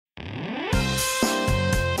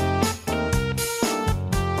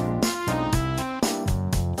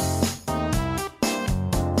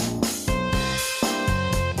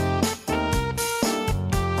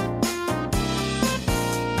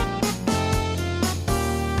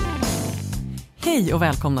Hej och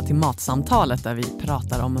välkomna till Matsamtalet där vi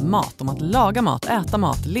pratar om mat, om att laga mat, äta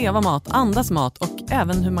mat, leva mat, andas mat och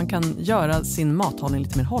även hur man kan göra sin mathållning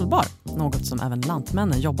lite mer hållbar. Något som även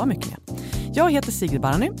lantmännen jobbar mycket med. Jag heter Sigrid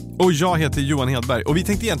Barany. Och jag heter Johan Hedberg. Och vi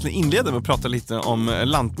tänkte egentligen inleda med att prata lite om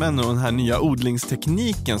lantmän och den här nya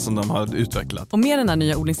odlingstekniken som de har utvecklat. Och med den här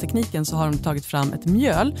nya odlingstekniken så har de tagit fram ett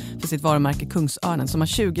mjöl för sitt varumärke Kungsörnen som har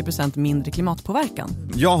 20% mindre klimatpåverkan.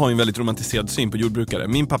 Jag har en väldigt romantiserad syn på jordbrukare.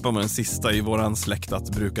 Min pappa var den sista i våran släkt att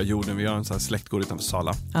bruka jorden. Vi har en sån här släktgård utanför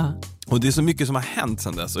Sala. Och det är så mycket som har hänt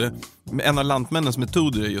sedan dess. Och en av lantmännens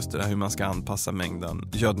metoder är just det här hur man ska anpassa mängden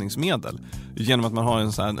gödningsmedel. Genom att man har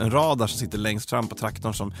en radar som sitter längst fram på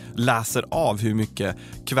traktorn som läser av hur mycket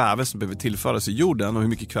kväve som behöver tillföras i jorden och hur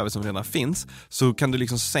mycket kväve som redan finns. Så kan du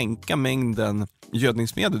liksom sänka mängden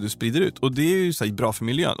gödningsmedel du sprider ut. Och det är ju så här bra för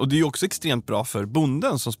miljön. Och det är ju också extremt bra för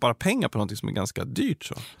bonden som sparar pengar på något som är ganska dyrt.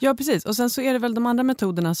 Så. Ja, precis. Och sen så är det väl de andra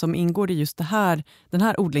metoderna som ingår i just den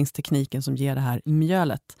här odlingstekniken som ger det här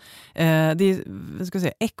mjölet. Det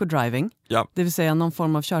är eco-driving. Ja. Det vill säga någon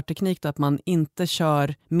form av körteknik där att man inte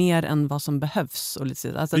kör mer än vad som behövs. Och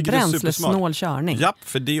lite, alltså bränslesnål körning. Ja,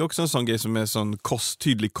 för det är också en sån grej som är sån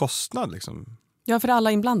tydlig kostnad. Liksom. Ja, för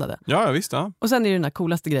alla inblandade. Ja, visst. Ja. Och sen är det den här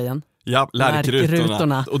coolaste grejen. Ja,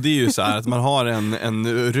 lärkrutorna. Och det är ju så här att man har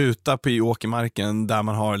en ruta på åkermarken där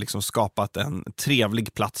man har liksom skapat en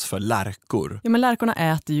trevlig plats för lärkor. Ja, men lärkorna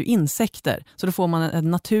äter ju insekter. Så då får man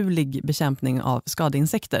en naturlig bekämpning av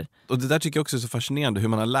skadeinsekter. Och det där tycker jag också är så fascinerande hur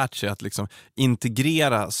man har lärt sig att liksom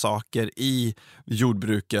integrera saker i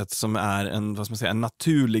jordbruket som är en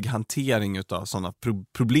naturlig hantering av sådana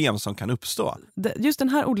problem som kan uppstå. Just den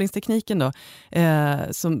här odlingstekniken då,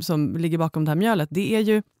 som ligger bakom det här mjölet, det är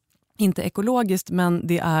ju inte ekologiskt, men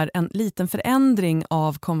det är en liten förändring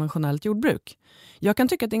av konventionellt jordbruk. Jag kan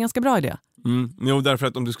tycka att det är en ganska bra idé. Jo, därför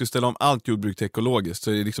att om du skulle ställa om allt jordbruk till ekologiskt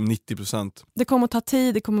så är det liksom 90%. Det kommer att ta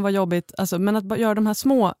tid, det kommer att vara jobbigt. Alltså, men att göra de här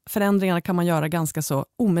små förändringarna kan man göra ganska så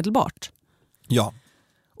omedelbart. Ja.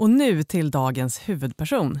 Och nu till dagens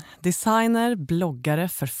huvudperson. Designer, bloggare,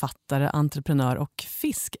 författare, entreprenör och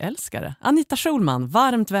fiskälskare. Anita Schulman,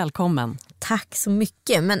 varmt välkommen. Tack så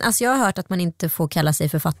mycket. Men alltså jag har hört att man inte får kalla sig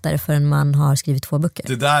författare förrän man har skrivit 2 böcker.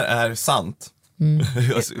 Det där är sant.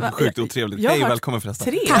 Sjukt otrevligt. Hej, välkommen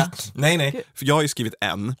förresten. 3? Tack. Nej, för jag har ju skrivit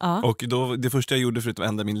en. Och då, det första jag gjorde förutom att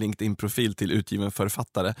ändra min LinkedIn-profil till utgiven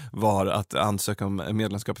författare var att ansöka om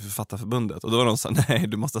medlemskap i Författarförbundet. Och då var de så nej,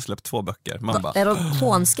 du måste ha släppt 2 böcker. Man bara, är de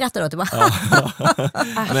hånskrattar då?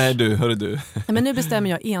 nej du, hörru du. Men nu bestämmer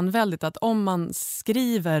jag enväldigt att om man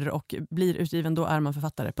skriver och blir utgiven då är man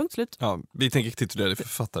författare. Punkt slut. Ja, vi tänker titulera dig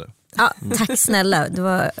författare. Ja, tack snälla. Det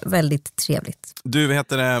var väldigt trevligt. Du,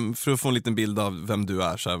 för att få en liten bild av vem du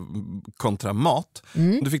är så här, kontra mat.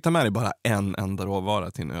 Du fick ta med dig bara en enda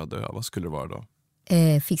råvara till en öde ö. Vad skulle det vara då?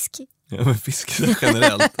 Fisk. Ja, men fisk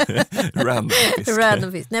generellt.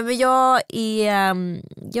 Random fisk. Nej, men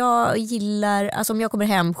jag gillar, alltså om jag kommer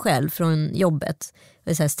hem själv från jobbet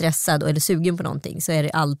och är så här stressad eller sugen på någonting så är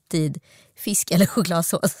det alltid fisk eller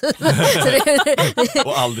chokladsås.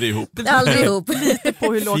 Och aldrig ihop. Lite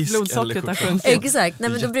på hur lågt blodsockret har sjunkit. Exakt, nej,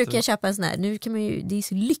 men då brukar jag köpa en sån här. Nu kan man ju, det är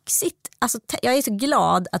så lyxigt. Alltså, jag är så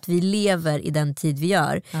glad att vi lever i den tid vi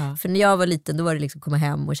gör. För när jag var liten då var det liksom komma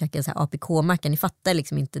hem och käka en så här APK-macka. Ni fattar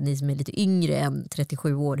liksom inte, ni som är lite yngre än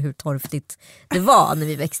 37 år, hur torftigt det var när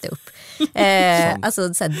vi växte upp.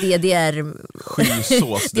 Alltså så här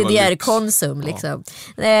DDR-konsum liksom.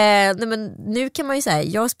 Nej, men nu kan man ju säga,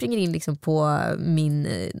 jag springer in liksom på min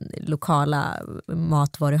lokala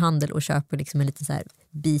matvaruhandel och köper liksom en liten så här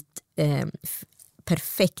bit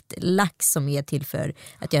perfekt lax som är till för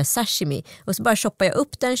att göra sashimi. Och så bara shoppar jag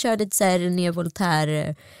upp den, kör lite så här René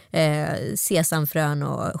Voltaire, sesamfrön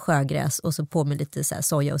och sjögräs och så på med lite så här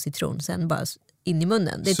soja och citron. Sen bara in i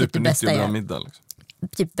munnen. Det är typ det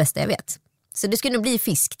bästa jag vet. Så det skulle nog bli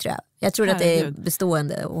fisk, tror jag. Jag tror att det är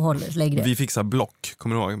bestående och håller längre. Vi fixar block,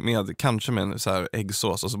 kommer du ihåg? Kanske med en så här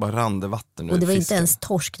äggsås och så bara rann det vatten ur och det var fisken. Inte ens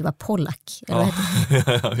torsk, det var pollack. Ja,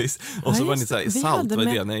 visst. Och så var det så här, salt, vad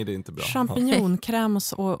är det? Nej, det är inte bra. Champinjonkräm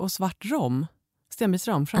och svart rom.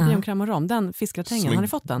 Stenbilsrom, champinjonkräm och rom. Den fiskgratängen, har ni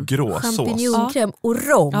fått den? Gråsås. Champinjonkräm och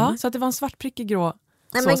rom. Ja, så att det var en svartprickig grå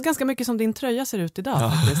sås. Ganska mycket som din tröja ser ut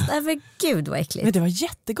idag faktiskt. Nej, men gud vad äckligt. Men det var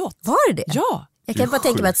jättegott. Var det? Ja. Jag kan bara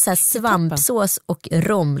tänka mig att så här svampsås och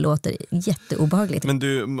rom låter jätteobehagligt. Men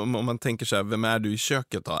du, om man tänker så här, vem är du i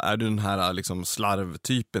köket då? Är du den här liksom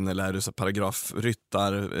slarvtypen eller är du så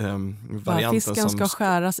paragrafryttar-varianten? Fisken ska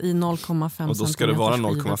skäras i 0,5 cm. Och då ska det vara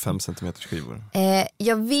 0,5 cm skivor.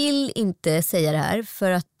 Jag vill inte säga det här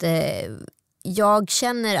för att jag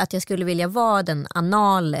känner att jag skulle vilja vara den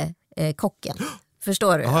anale kocken.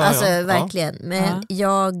 Förstår du? Verkligen. Men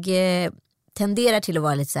jag tenderar till att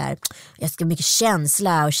vara lite så här, jag ska ha mycket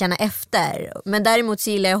känsla och känna efter. Men däremot så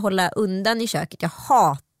gillar jag att hålla undan i köket. Jag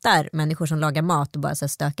hatar människor som lagar mat och bara så här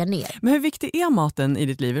stökar ner. Men hur viktig är maten i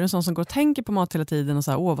ditt liv? Är det en sån som går och tänker på mat hela tiden och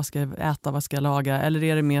så här, vad ska jag äta, vad ska jag laga? Eller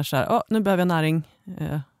är det mer så här, nu behöver jag näring?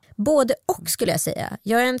 Både och skulle jag säga.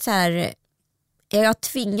 Jag är en så här... Jag har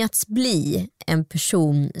tvingats bli en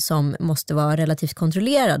person som måste vara relativt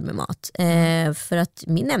kontrollerad med mat. För att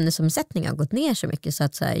min ämnesomsättning har gått ner så mycket så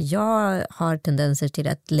att så här, jag har tendenser till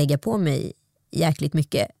att lägga på mig jäkligt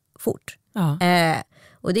mycket fort.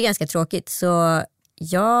 Och det är ganska tråkigt. Så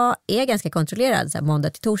jag är ganska kontrollerad så här, måndag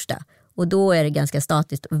till torsdag. Och då är det ganska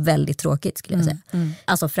statiskt och väldigt tråkigt skulle jag säga.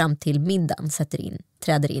 Alltså fram till middagen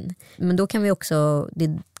träder in. Men då kan vi också, det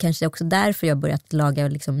är kanske också därför jag börjat laga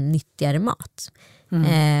liksom nyttigare mat.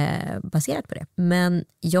 Baserat på det. Men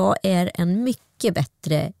jag är en mycket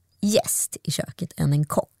bättre gäst i köket än en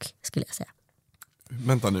kock skulle jag säga.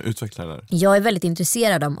 Vänta nu, utveckla det där. Jag är väldigt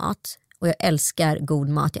intresserad av mat. Och jag älskar god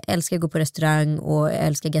mat. Jag älskar att gå på restaurang och jag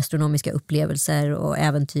älskar gastronomiska upplevelser och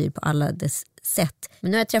äventyr på alla dess sätt.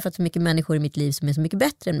 Men nu har jag träffat så mycket människor i mitt liv som är så mycket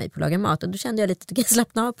bättre än mig på att laga mat. Och då kände jag lite att jag kan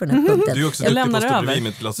slappna av på den här punkten. Du är också duktig på att stå bredvid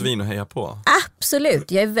med ett glas vin och heja på.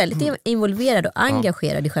 Absolut, jag är väldigt involverad och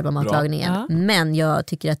engagerad i själva matlagningen. Ja. Men jag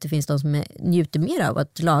tycker att det finns de som njuter mer av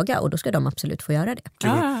att laga och då ska de absolut få göra det.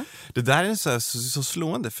 Det där är så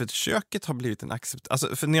slående för att köket har blivit en accept.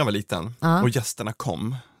 Alltså för när jag var liten och gästerna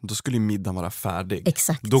kom, då skulle ju middagen vara färdig.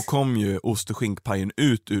 Exakt. Då kom ju ost- och skinkpajen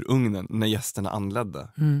ut ur ugnen när gästerna anlände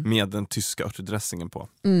med den tyska örtdressingen på.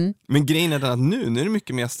 Men grejen är den att nu är det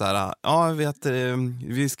mycket mer sådär,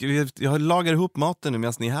 jag lagar ihop maten nu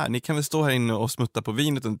medan ni är här. Ni kan väl stå här inne och smutta på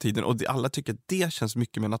vinet under tiden och alla tycker att det känns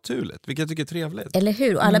mycket mer naturligt, vilket jag tycker är trevligt. Eller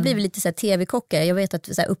hur? Och alla blir väl lite så här tv-kockar. Jag vet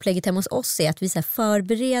att så här, upplägget hemma hos oss är att vi så här,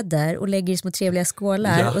 förbereder och lägger i små trevliga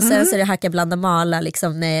skålar och sen så är det hacka blanda mala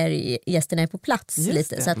liksom, när gästerna är på plats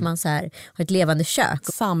lite. Så att man så här, har ett levande kök.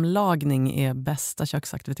 Samlagning är bästa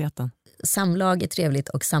köksaktiviteten. Samlag är trevligt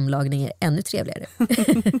och samlagning är ännu trevligare.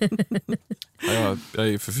 Jag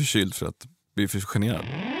är för förkyld för att bli för generad.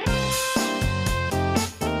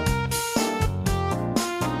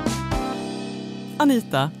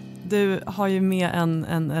 Anita, du har ju med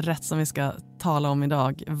en rätt som vi ska tala om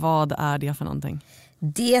idag. Vad är det för någonting?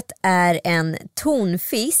 Det är en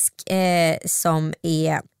tonfisk som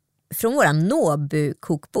är från våran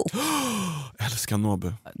Nobu-kokbok. Älskar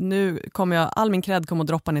Nobu. Nu kommer all min cred kommer att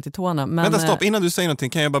droppa ner till tårna. Men... Vänta, stopp. Innan du säger någonting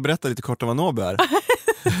kan jag bara berätta lite kort om vad Nobu är.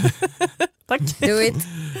 Tack. Do it.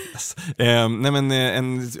 Yes.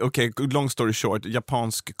 Long story short.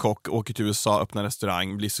 Japansk kock åker till USA, öppnar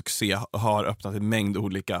restaurang, blir succé, har öppnat en mängd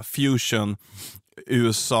olika fusion.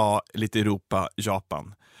 USA, lite Europa,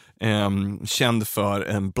 Japan. Känd för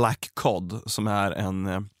en black cod som är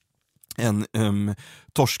en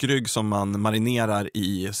torskrygg som man marinerar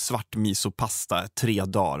i svart misopasta 3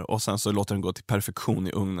 dagar och sen så låter den gå till perfektion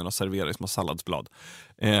i ugnen och serverar i små salladsblad.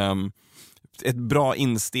 Ett bra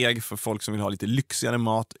insteg för folk som vill ha lite lyxigare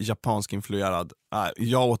mat, japansk influerad.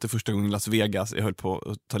 Jag åt det första gången i Las Vegas. Jag höll på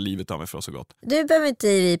att ta livet av mig för så gott. Du behöver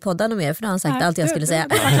inte podda något mer för då har han sagt allt jag skulle säga.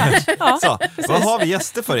 Så, vad har vi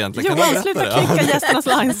gäster för egentligen? Johan, sluta klicka gästernas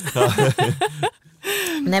lines.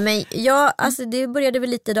 Nej men alltså det började väl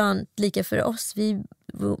lite lika för oss. Vi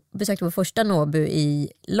besökte vår första Nobu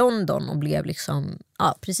i London och blev liksom,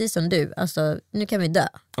 precis som du. Alltså nu kan vi dö.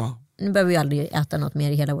 Nu behöver vi aldrig äta något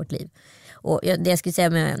mer i hela vårt liv. Och det jag skulle säga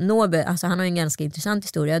med Nobu, alltså han har en ganska intressant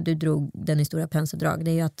historia. Du drog den historia penseldrag.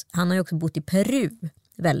 Det är ju att han har ju också bott i Peru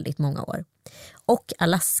väldigt många år. Och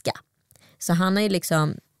Alaska. Så han har ju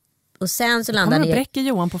liksom... Och sen så landade bräcker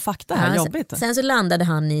Johan på fakta här, jobbigt. Sen så landade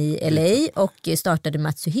han i LA och startade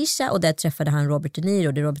Matsuhisa och där träffade han Robert De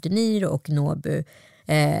Niro. Det är Robert De Niro och Nobu,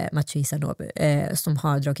 Matsuhisa Nobu, som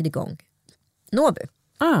har dragit igång Nobu.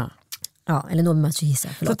 Ja, eller Nobu Matsuhisa,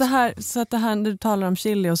 förlåt. Så att det här när du talar om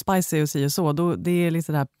chili och spicy och si och så, då, det är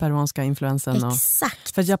lite den här peruanska influensen.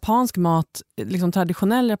 Exakt. För japansk mat, liksom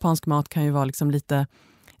traditionell japansk mat kan ju vara liksom lite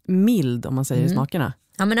mild om man säger i smakerna.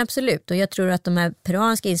 Ja men absolut, och jag tror att de här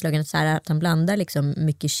peruanska inslagen så här, att han blandar liksom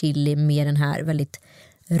mycket chili med den här väldigt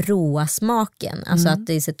råa smaken. Alltså att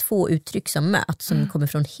det är så 2 uttryck som möts som kommer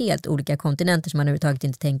från helt olika kontinenter som man överhuvudtaget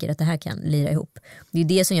inte tänker att det här kan lira ihop. Det är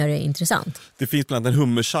det som gör det intressant. Det finns bland annat en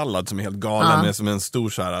hummersallad som är helt galen med som en stor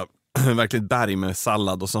så här, verkligen berg med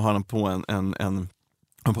sallad och så har han på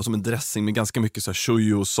på som en dressing med ganska mycket så här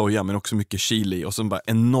shoyu och soja men också mycket chili och så bara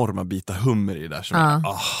enorma bitar hummer i det där. Som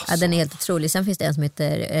den är helt otrolig. Sen finns det en som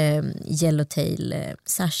heter yellowtail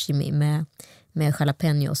sashimi med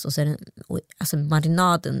jalapenos och så är den, alltså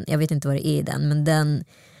marinaden, jag vet inte vad det är i den, men den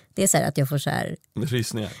Det är så här att jag får så här...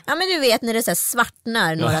 Rysningar. Ja men du vet när det så här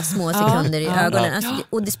svartnar några små sekunder i ögonen. Alltså,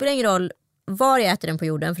 och det spelar ingen roll var jag äter den på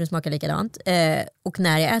jorden, för den smakar likadant. Och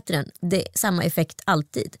när jag äter den, det är samma effekt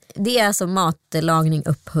alltid. Det är alltså matlagning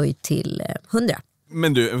upphöjt till 100.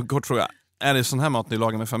 Men du, en kort fråga. Är det sån här mat ni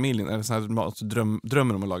lagar med familjen? Är det sån här mat du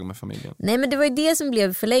drömmer om att laga med familjen? Nej, men det var ju det som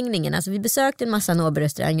blev förlängningen. Alltså, vi besökte en massa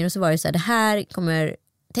Nobel-restauranger och så var det så här, det här kan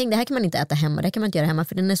man inte äta hemma, det kan man inte göra hemma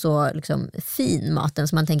för den är så liksom, fin maten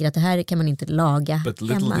så man tänker att det här kan man inte laga But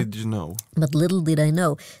little hemma. did you know. But little did I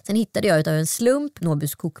know. Sen hittade jag utav en slump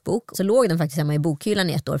Nobels kokbok. Så låg den faktiskt hemma i bokhyllan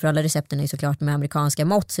i ett år, för alla recepten är såklart med amerikanska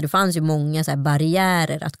mått. Så det fanns ju många så här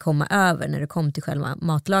barriärer att komma över när det kom till själva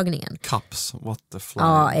matlagningen. Cups, what the fly.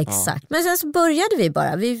 Ja, exakt. Men sen så började vi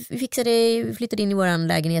bara. Vi flyttade in i vår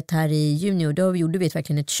lägenhet här i juni och då gjorde vi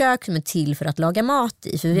verkligen ett kök som är till för att laga mat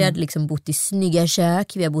i. För vi hade liksom bott i snygga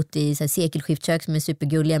kök. Vi har bott i så här sekelskiftkök som är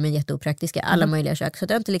supergulliga men jätteopraktiska. Alla möjliga kök. Så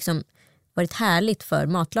det har inte liksom varit härligt för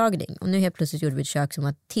matlagning. Och nu helt plötsligt gjorde vi ett kök som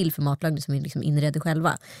var till för matlagning som vi liksom inredde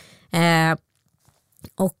själva.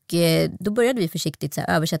 Då började vi försiktigt så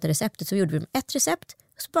här, översätta receptet. Så gjorde vi ett recept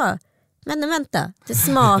och så bara, men vänta, det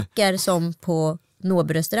smakar som på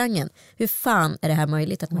Nobel-restaurangen. Hur fan är det här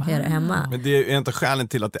möjligt att man kan göra det hemma? Men det är inte skälen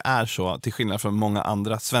till att det är så, till skillnad från många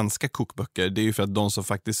andra svenska kokböcker. Det är ju för att de som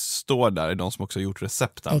faktiskt står där är de som också har gjort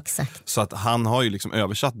recepten. Exakt. Så att han har ju liksom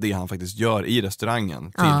översatt det han faktiskt gör i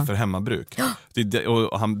restaurangen till för hemmabruk.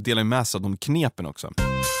 Och han delar med sig av de knepen också.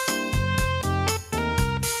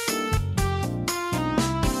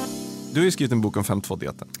 Du har ju skrivit en bok om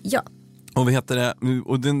 5.2-dieten. Ja. Och vad heter det?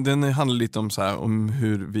 Och den handlar lite om så här, om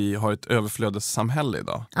hur vi har ett överflödessamhälle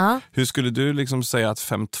idag. Ja. Hur skulle du liksom säga att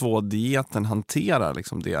 5.2-dieten hanterar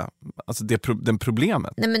liksom det, alltså den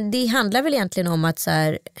problemet? Nej, men det handlar väl egentligen om att så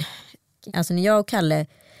här, alltså när jag och Kalle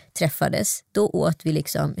träffades, då åt vi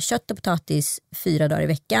liksom kött och potatis 4 dagar i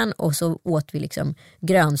veckan och så åt vi liksom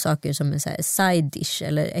grönsaker som en så här side dish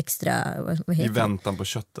eller extra, vad heter I väntan på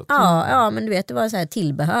köttet. Ja, men du vet, det var så här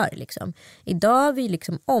tillbehör liksom. Idag har vi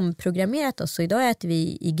liksom omprogrammerat oss, så idag äter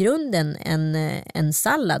vi i grunden en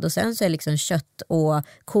sallad och sen så är liksom kött och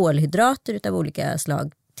kolhydrater utav olika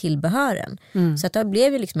slag tillbehören. Så att det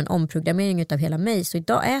blev ju liksom en omprogrammering utav hela mig. Så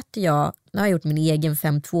idag äter jag, nu har jag gjort min egen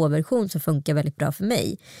 5.2-version som funkar väldigt bra för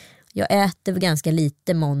mig. Jag äter ganska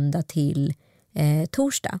lite måndag till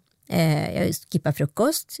torsdag. Jag skippar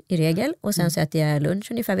frukost i regel och sen så äter jag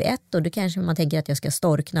lunch ungefär vid 1 och då kanske man tänker att jag ska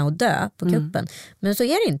storkna och dö på kuppen. Men så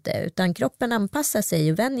är det inte, utan kroppen anpassar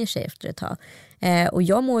sig och vänjer sig efter ett tag. Och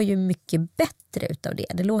jag mår ju mycket bättre utav det.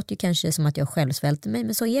 Det låter ju kanske som att jag själv svälter mig,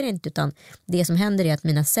 men så är det inte, utan det som händer är att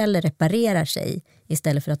mina celler reparerar sig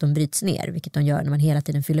istället för att de bryts ner, vilket de gör när man hela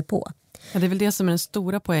tiden fyller på. Ja, det är väl det som är den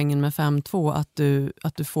stora poängen med 5.2,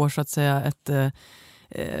 att du får så att säga ett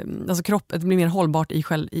det blir mer hållbart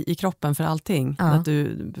i kroppen för allting. Ja. Att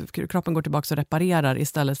kroppen går tillbaka och reparerar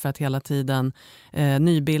istället för att hela tiden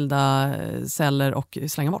nybilda celler och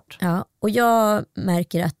slänga bort. Ja, och jag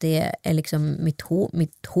märker att det är liksom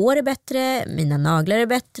mitt hår är bättre, mina naglar är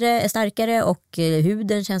bättre, är starkare och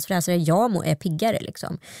huden känns fräsare. Jag är piggare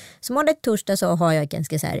liksom. Så måndag till torsdag så har jag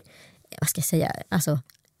ganska så här, vad ska jag säga, alltså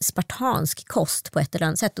spartansk kost på ett eller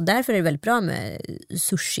annat sätt, och därför är det väldigt bra med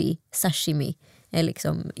sushi, sashimi,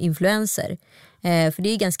 liksom influenser. För det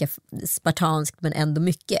är ganska spartanskt men ändå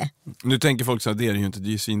mycket. Nu tänker folk så att det är ju inte, det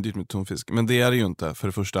är ju svindyrt med tonfisk. Men det är det ju inte för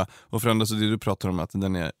det första. Och för andra så det du pratar om att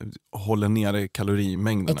den håller nere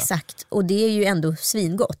kalorimängderna. Exakt, och det är ju ändå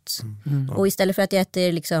svingott. Och istället för att jag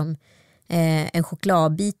äter liksom en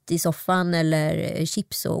chokladbit i soffan eller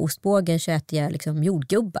chips och ostbågen, så äter jag liksom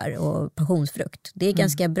jordgubbar och passionsfrukt. Det är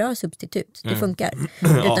ganska bra substitut. Det funkar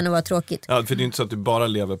utan att vara tråkigt. Ja, för det är inte så att du bara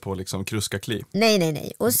lever på liksom kruskakli.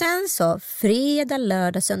 Nej. Och sen så fredag,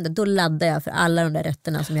 lördag, söndag, då laddar jag för alla de där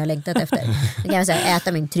rätterna som jag har längtat efter. Då kan jag så här,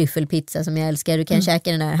 äta min tryffelpizza som jag älskar. Du kan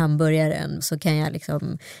käka den här hamburgaren, så kan jag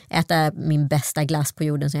liksom äta min bästa glass på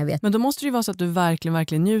jorden som jag vet. Men då måste det ju vara så att du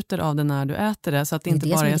verkligen njuter av det när du äter det, så att det inte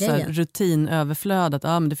bara är så här rutinöverflöd,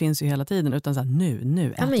 men det finns ju hela tiden, utan så här,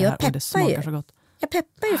 nu äter jag här och det smakar så gott. Jag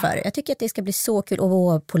peppar ju för det. Jag tycker att det ska bli så kul.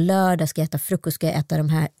 På lördag ska jag äta frukost, ska jag äta de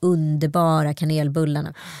här underbara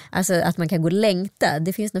kanelbullarna. Alltså att man kan gå och längta.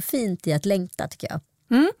 Det finns något fint i att längta, tycker jag.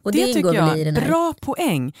 Och det tycker jag är bra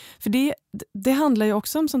poäng. För det handlar ju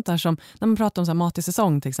också om sånt där som, när man pratar om så här mat i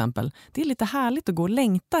säsong till exempel. Det är lite härligt att gå och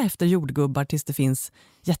längta efter jordgubbar tills det finns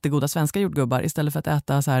jättegoda svenska jordgubbar, istället för att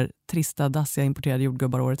äta så här trista, dassiga importerade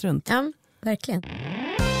jordgubbar året runt. Ja, verkligen.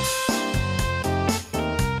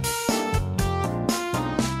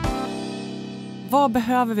 Vad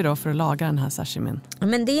behöver vi då för att laga den här sashimin?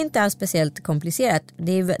 Men det är inte alls speciellt komplicerat.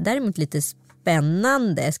 Det är däremot lite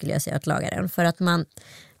spännande, skulle jag säga, att laga den. För att man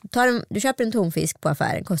Du köper en tonfisk på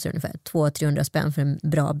affären, kostar ungefär 200-300 spänn för en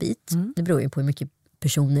bra bit. Det beror ju på hur mycket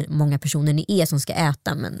många personer ni är som ska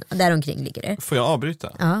äta, men däromkring ligger det. Får jag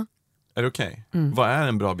avbryta? Ja. Är det okej? Vad är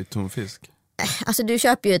en bra bit tonfisk? Alltså du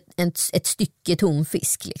köper ju ett stycke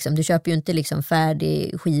tonfisk liksom. Du köper ju inte liksom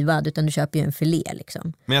färdig skivad, utan du köper ju en filé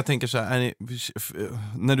liksom. Men jag tänker så här,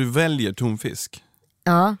 när du väljer tonfisk,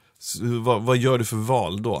 ja. Vad gör du för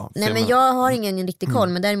val då? Nej, men jag har ingen riktig koll,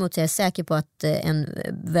 men däremot är jag säker på att en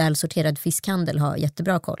välsorterad fiskhandel har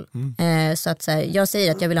jättebra koll. Så att så här, jag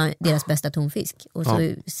säger att jag vill ha deras bästa tonfisk, och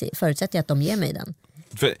så förutsätter jag att de ger mig den.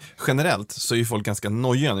 För generellt så är ju folk ganska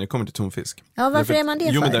nojiga när det kommer till tonfisk. Ja, varför är man det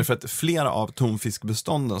för? Jo, men därför att flera av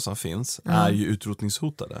tonfiskbestånden som finns är ju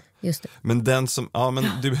utrotningshotade. Just det. Men den som, men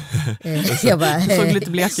du... jag bara, såg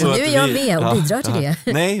lite blek ut. Nu är jag med och bidrar till det.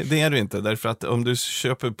 Nej, det är du inte. Därför att om du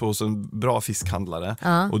köper på en bra fiskhandlare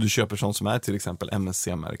och du köper sånt som är till exempel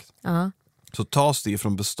MSC-märkt. Så tas det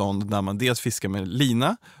från bestånd där man dels fiskar med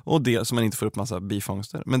lina och dels som man inte får upp massa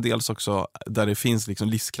bifångster, men dels också där det finns liksom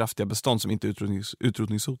livskraftiga bestånd som inte är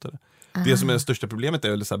utrotningshotade. Det som är det största problemet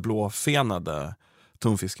är så här blåfenade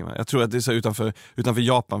tonfisken. Jag tror att det är så utanför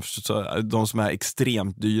Japan, så de som är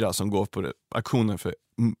extremt dyra som går på auktioner för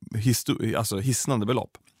alltså hisnande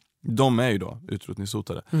belopp. De är ju då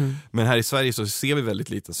utrotningshotade. Men här i Sverige så ser vi väldigt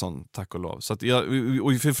lite sån, tack och lov. Så att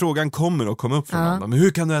och för frågan kommer att komma upp från någon. Men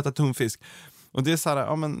hur kan du äta tonfisk? Och det är så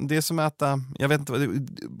här, men det är som att äta, jag vet inte,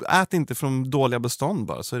 ät inte från dåliga bestånd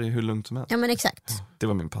bara, så är det hur lugnt som helst. Ja, men exakt. Det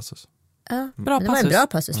var min passus. Bra passus. Det var en bra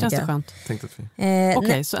passus. Känns det skönt?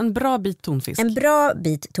 Okej, så en bra bit tonfisk. En bra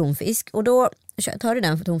bit tonfisk, och då tar du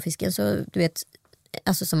den för tonfisken, så du vet,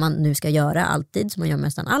 alltså som man nu ska göra alltid, som man gör med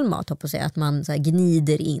nästan all mat, hoppas jag, att man så här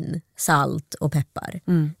gnider in salt och peppar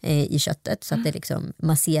i köttet så att det liksom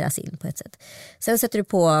masseras in på ett sätt. Sen sätter du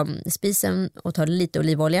på spisen och tar lite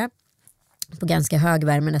olivolja på ganska hög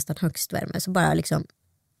värme, nästan högst värme, så bara liksom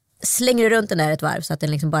slänger du runt den där ett varv så att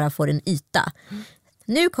den liksom bara får en yta.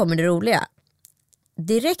 Nu kommer det roliga.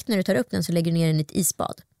 Direkt när du tar upp den så lägger du ner den i ett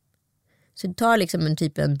isbad. Så du tar liksom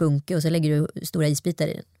en bunke och så lägger du stora isbitar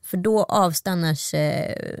i den. För då avstannas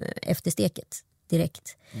eftersteket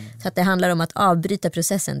direkt. Så att det handlar om att avbryta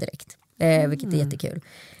processen direkt. Vilket är jättekul.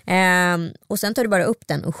 Och sen tar du bara upp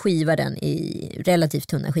den och skivar den i relativt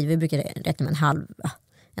tunna skivor. Vi brukar räkna med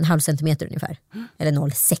en halv centimeter ungefär. Eller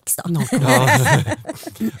 0,6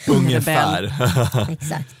 då. Ungefär.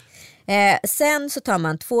 Exakt. Sen så tar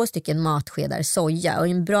man 2 stycken matskedar soja. Och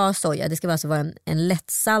en bra soja, det ska alltså vara en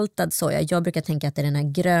lättsaltad soja. Jag brukar tänka att det är den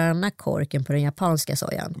här gröna korken på den japanska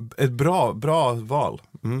sojan. Ett bra val.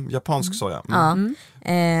 Japansk soja. Ja.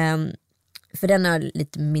 För den har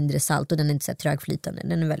lite mindre salt och den är inte så trögflytande.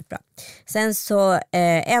 Den är väldigt bra. Sen så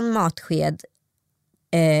en matsked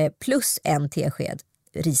plus en tesked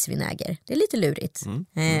risvinäger. Det är lite lurigt.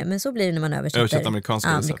 Men så blir det när man översätter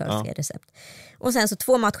amerikanska recept. Och sen så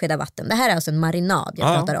 2 matskedar vatten. Det här är alltså en marinad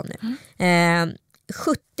jag pratar om nu.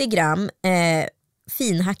 70 gram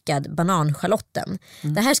finhackad bananschalotten.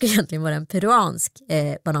 Det här ska egentligen vara en peruansk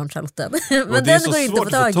bananschalotten. Men det är den går inte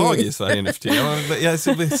svårt att få tag i Sverige nu för tiden. Jag är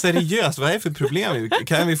så seriös, vad är det för problem?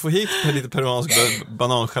 Kan vi få hit lite peruansk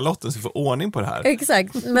bananschalotten så vi får ordning på det här?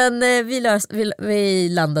 Exakt, men vi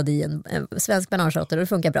landade i en svensk bananschalotten och det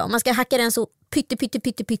funkar bra. Man ska hacka den så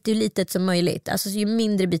pytte litet som möjligt. Alltså ju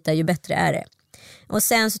mindre bitar ju bättre är det. Och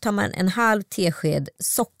sen så tar man en halv tesked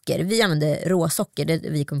socker. Vi använder råsocker.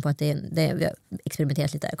 Vi kom på att vi har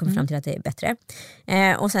experimenterat lite och kommit fram till att det är bättre.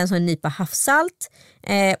 Och sen så en nypa havssalt.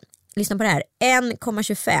 Lyssna på det här.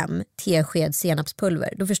 1,25 tesked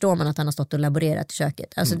senapspulver. Då förstår man att han har stått och laborerat i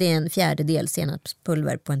köket. Alltså det är en 1/4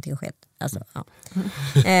 senapspulver på en tesked. Alltså, ja.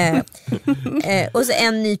 Och så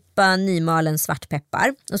en nypa nymalen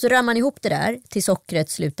svartpeppar. Och så rör man ihop det där till sockret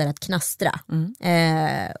slutar att knastra.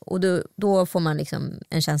 Och då får man liksom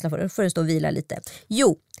en känsla för det. Då får det stå och vila lite.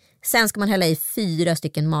 Sen ska man hälla i 4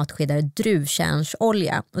 stycken matskedar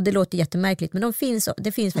druvkärnsolja. Och det låter jättemärkligt, men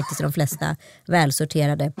det finns faktiskt i de flesta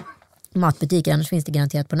välsorterade matbutiker. Annars finns det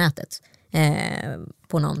garanterat på nätet.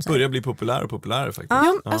 På någon börjar bli populär faktiskt.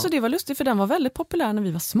 Alltså det var lustigt för den var väldigt populär när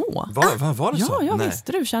vi var små. Var det så? Ja, visst,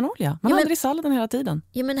 druvkärnolja. Man hade det i salladen hela tiden.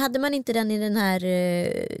 Ja, men hade man inte den i den här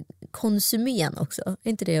konsumen också? Är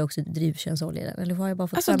inte det också druvkärnsolja? Eller har jag bara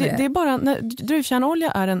fått alltså det är bara,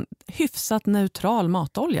 druvkärnolja är en hyfsat neutral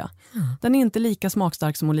matolja. Den är inte lika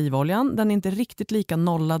smakstark som olivoljan. Den är inte riktigt lika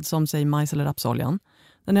nollad som säg majs- eller rapsoljan.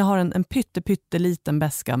 Den har en pytteliten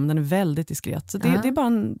beska, men den är väldigt diskret. Så det är bara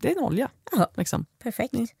en olja. Ja, liksom.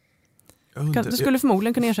 perfekt. Du skulle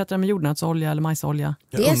förmodligen kunna ersätta den med jordnötsolja eller majsolja.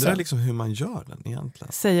 Jag undrar liksom hur man gör den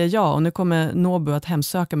egentligen. Säger jag, och nu kommer Nobu att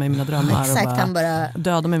hemsöka mig i mina drömmar. Exakt, och han bara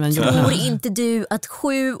döda mig med en jordnöt. Tror inte du att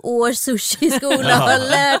 7 års sushi-skola har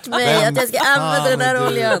lärt mig att jag ska använda den här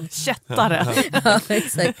oljan? Kättare. Ja,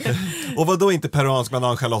 exakt. Och vad då inte peruansk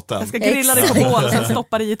banan-schalotten? Jag ska grilla dig på bål och sen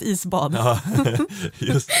stoppa dig i ett isbad. Ja,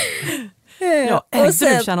 just. Ja,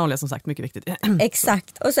 äggdruvkärnolja som sagt, mycket viktigt.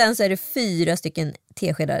 Exakt, och sen så är det 4 stycken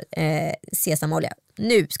teskedar sesamolja.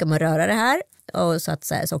 Nu ska man röra det här och så att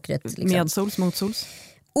så här, sockret liksom. Medsols, motsols?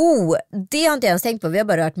 Det har inte jag ens tänkt på, vi har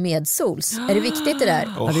bara rört medsols. Är det viktigt det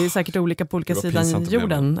där? Ja, det är säkert olika på olika sidan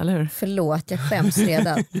jorden, eller hur? Förlåt, jag skäms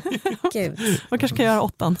redan. Gud. Man kanske kan göra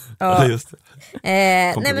 8. Ja. Just det.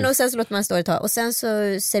 Nej, men och sen så låter man stå ett tag och sen så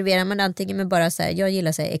serverar man det antingen med bara så här, jag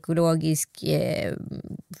gillar så här ekologisk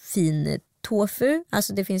fin tofu,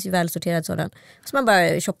 alltså det finns ju välsorterad sådan, så man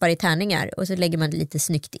bara choppar i tärningar och så lägger man det lite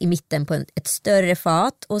snyggt i mitten på ett större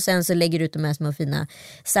fat och sen så lägger du ut de här små fina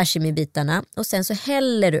sashimi-bitarna och sen så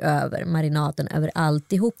häller du över marinaden över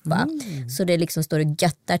alltihopa så det liksom står och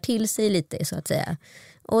göttar till sig lite så att säga.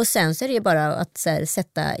 Och sen så är det bara att så här,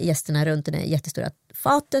 sätta gästerna runt den jättestora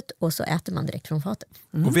fatet och så äter man direkt från fatet.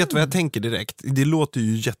 Och vet du vad jag tänker direkt? Det låter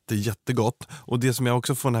ju jättegott. Och det som jag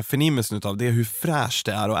också får den här förnimmelsen av, det är hur fräscht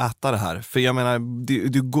det är att äta det här. För jag menar,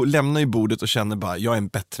 du lämnar ju bordet och känner bara, jag är en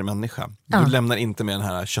bättre människa. Du lämnar inte med den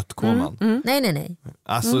här köttkoman. Nej.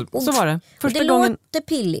 Alltså, så var det. Första det gången låter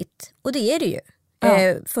pilligt, och det är det ju.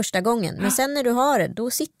 Första gången. Men sen när du har det,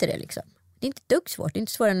 då sitter det liksom. Det är inte dugg svårt. Det är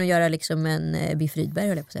inte svårare än att göra liksom en biff Rydberg,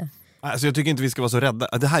 höll jag på att säga. Alltså jag tycker inte vi ska vara så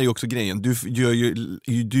rädda. Det här är ju också grejen.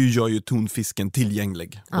 Du gör ju tonfisken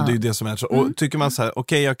tillgänglig. Och det är ju det som är så. Och tycker man så här,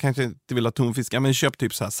 okej, jag kanske inte vill ha tonfisk. Ja, men köp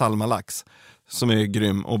typ så här salmalax som är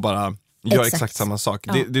grym och bara gör exakt samma sak.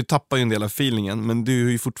 Ja. Du tappar ju en del av feelingen, men du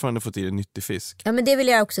har ju fortfarande fått i dig nyttig fisk. Ja, men det vill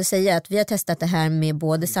jag också säga, att vi har testat det här med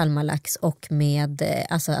både salmalax och med,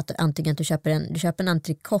 alltså att antingen du köper en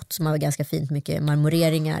entrecote som har ganska fint mycket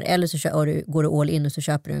marmoreringar, eller så går du all in och så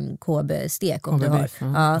köper du en KB-stek om du har.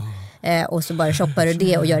 Och så bara choppar du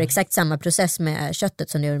det och gör exakt samma process med köttet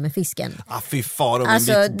som du gör med fisken. Fy far,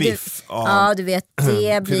 alltså, en biff. Ja, du vet,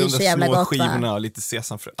 det blir så jävla gott, va? skivorna och lite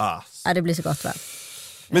sesamfrö. Ja, det blir så gott, va?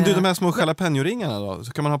 Men du, de här små jalapeno-ringarna då,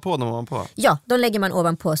 så kan man ha på dem ovanpå? Ja, de lägger man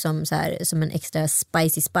ovanpå som en extra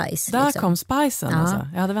spicy spice. Där liksom. Kom spicen alltså.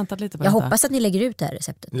 Jag hade väntat lite på Jag hoppas att ni lägger ut det här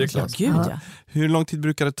receptet. Det är klart. Gud, ja. Hur lång tid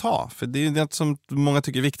brukar det ta? För det är ju det som många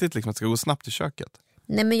tycker är viktigt, liksom, att det ska gå snabbt i köket.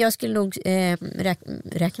 Nej, men jag skulle nog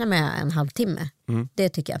räkna med en halvtimme. Det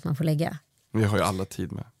tycker jag att man får lägga. Vi har ju alla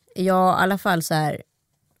tid med. Ja, i alla fall så här,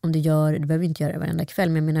 om du behöver inte göra det varenda kväll,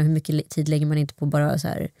 men jag menar, hur mycket tid lägger man inte på bara så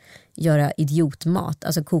här göra idiotmat,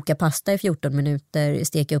 alltså koka pasta i 14 minuter,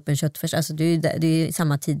 steka upp en köttfärs, alltså det är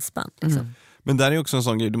samma tidsspann liksom. Men där är också en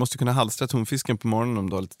sån grej, du måste kunna halstra tonfisken på morgonen om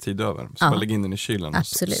du har lite tid över, så bara lägga in den i kylen.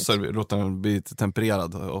 Absolut. Och låta den bli lite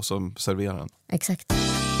tempererad och så servera den. Exakt.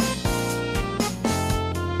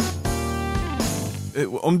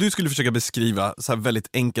 Om du skulle försöka beskriva så här väldigt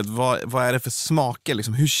enkelt, vad är det för smaker?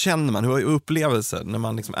 Liksom? Hur känner man? Hur är upplevelsen när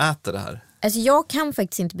man liksom äter det här? Alltså jag kan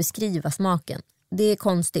faktiskt inte beskriva smaken. Det är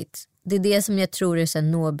konstigt. Det är det som jag tror är så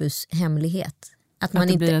Nobus hemlighet. Att man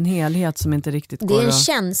det inte blir en helhet som inte riktigt går. Det är en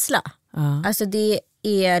känsla. Alltså det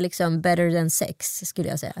är liksom better than sex, skulle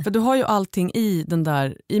jag säga. För du har ju allting i den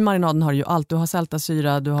där, i marinaden har du ju allt. Du har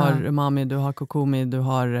sältasyra, du har umami, du har kokomi, du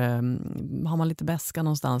har man lite beska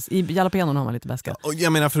någonstans. I jalapenon har man lite beska. Och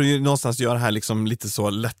jag menar, för att någonstans göra det här liksom lite så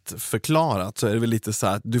lätt förklarat, så är det väl lite så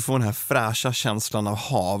här att du får den här fräscha känslan av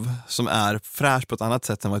hav som är fräsch på ett annat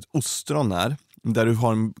sätt än vad ett ostron är. Där du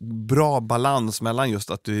har en bra balans mellan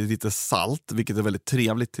just att du är lite salt, vilket är väldigt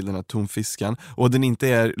trevligt till den här tonfisken, och den inte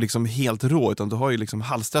är liksom helt rå, utan du har ju liksom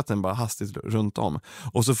halstrat den bara hastigt runt om.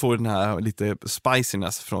 Och så får du den här lite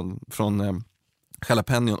spiciness från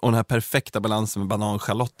jalapeno och den här perfekta balansen med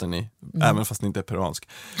bananschalotten i, även fast den inte är peruansk.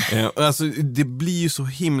 Alltså det blir ju så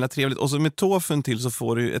himla trevligt, och så med tofun till så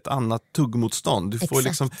får du ett annat tuggmotstånd. Du får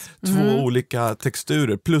liksom två olika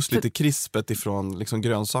texturer plus lite krispet ifrån liksom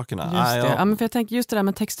grönsakerna. Just det. Ja, men för jag tänker just det där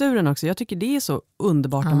med texturen också. Jag tycker det är så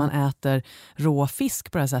underbart när man äter rå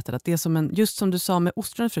fisk på det här sättet, att det är som en, just som du sa med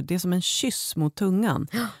ostronet förut, det är som en kyss mot tungan.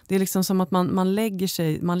 Det är liksom som att man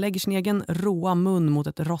lägger sin egen råa mun mot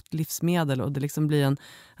ett rått livsmedel, och det liksom blir en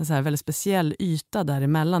så här väldigt speciell yta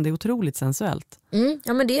däremellan. Det är otroligt sensuellt.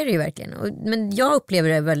 Ja, men det är det ju verkligen. Men jag upplever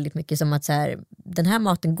det väldigt mycket som att så här, den här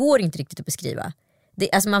maten går inte riktigt att beskriva.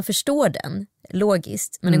 Alltså man förstår den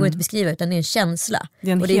logiskt, men det går inte att beskriva, utan det är en känsla.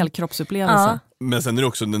 Det är en helkroppsupplevelse. Ja. Men sen är det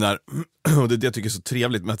också den där, och det jag tycker är så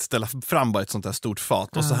trevligt med att ställa fram bara ett sånt här stort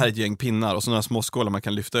fat och så här ett gäng pinnar och så några små skålar man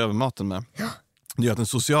kan lyfta över maten med. Ja. det gör att den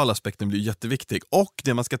sociala aspekten blir jätteviktig. Och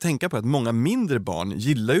det man ska tänka på är att många mindre barn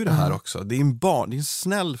gillar ju det här också. Det är en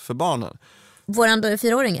snäll för barnen. Våran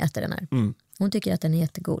 4-åring äter den här. Hon tycker att den är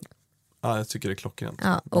jättegod. Ja, jag tycker det är klockrent.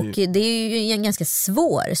 Ja, och det är ju en ganska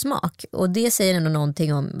svår smak. Och det säger ändå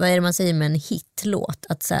någonting om, vad är det man säger med en hitlåt?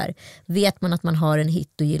 Att så här, vet man att man har en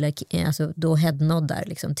hit och gillar, alltså, då headnoddar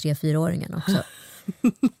liksom 3-4-åringen också.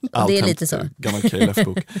 Det är lite så. Gammal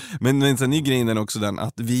KLF-bok. Men sen är grejen också den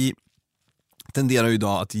att vi tenderar ju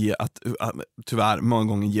idag att tyvärr många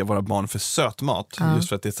gånger ge våra barn för sötmat. Just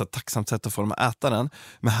för att det är ett så tacksamt sätt att få dem att äta den.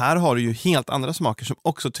 Men här har du ju helt andra smaker som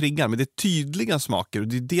också triggar. Men det är tydliga smaker och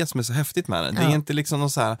det är det som är så häftigt med den. Det är inte liksom någon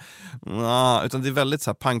så här, utan det är väldigt så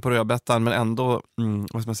här pang på rödbetan men ändå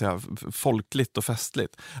vad ska man säga, folkligt och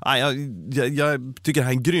festligt. Jag tycker det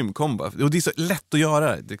här är en grym kombo. Och det är så lätt att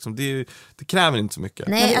göra det. Liksom, det kräver inte så mycket.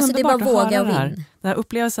 Nej, alltså det är bara våga och vinn. Den här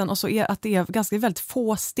upplevelsen och så är att det är ganska väldigt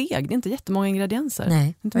få steg. Det är inte jättemånga ingredienser.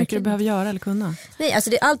 Nej, inte mycket du behöver göra eller kunna. Nej,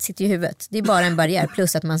 alltså allt sitter i huvudet. Det är bara en barriär.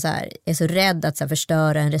 Plus att man så här, är så rädd att så här,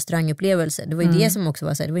 förstöra en restaurangupplevelse. Det var ju det som också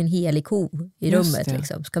var så här, det var en helig ko i rummet.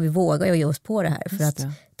 Liksom. Ska vi våga ge oss på det här? För att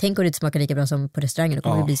tänk om det inte smakar lika bra som på restaurangen. Då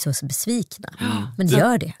kommer vi bli så besvikna. Men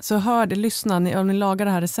gör det. Så hör det, lyssna. Om ni lagar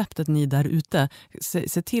det här receptet ni där ute.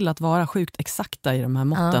 Se till att vara sjukt exakta i de här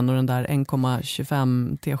måtten. Och den där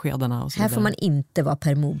 1,25 teskedarna. Och så här får man inte vara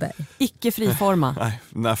Per Moberg. Icke friforma. Nej,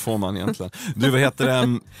 när får man egentligen? Du, vad heter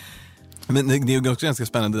det? Men det är också ganska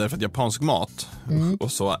spännande därför att japansk mat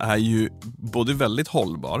och så är ju både väldigt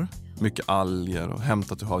hållbar, mycket alger och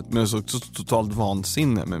hämtat ur havet, men så också totalt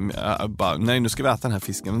vansinne. Nej, nu ska vi äta den här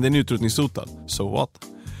fisken, men den är utrotningshotad. So what?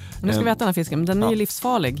 Nu ska vi äta den här fisken, men den är ju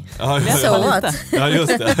livsfarlig. Ja,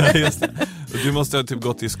 just det. Och du måste ha typ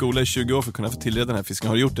gått i skola i 20 år för att kunna få tillreda den här fisken.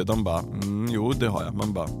 Har du gjort det? De bara, jo det har jag.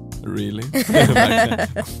 Man bara, really?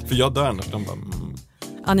 För jag dör annars. De bara,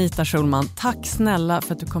 Anita Schulman, tack snälla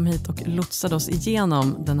för att du kom hit och lotsade oss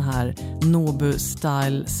igenom den här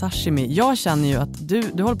Nobu-style sashimi. Jag känner ju att du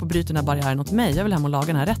håller på att bryta den här barriären åt mig. Jag vill hem och laga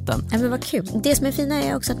den här rätten. Ja, men vad kul. Det som är fina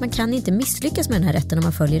är också att man kan inte misslyckas med den här rätten om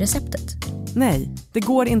man följer receptet. Nej, det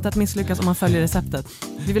går inte att misslyckas om man följer receptet.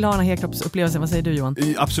 Vi vill ha den här helkroppsupplevelsen. Vad säger du, Johan?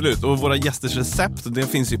 Absolut, och våra gästers recept det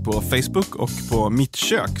finns ju på Facebook och på Mitt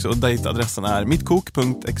kök. Så där adressen är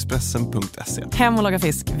mittkok.expressen.se. Hem och laga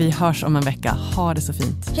fisk. Vi hörs om en vecka. Ha det så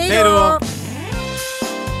fint. Hej då!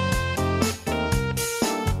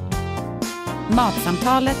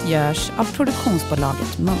 Matsamtalet görs av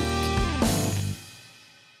produktionsbolaget Munk.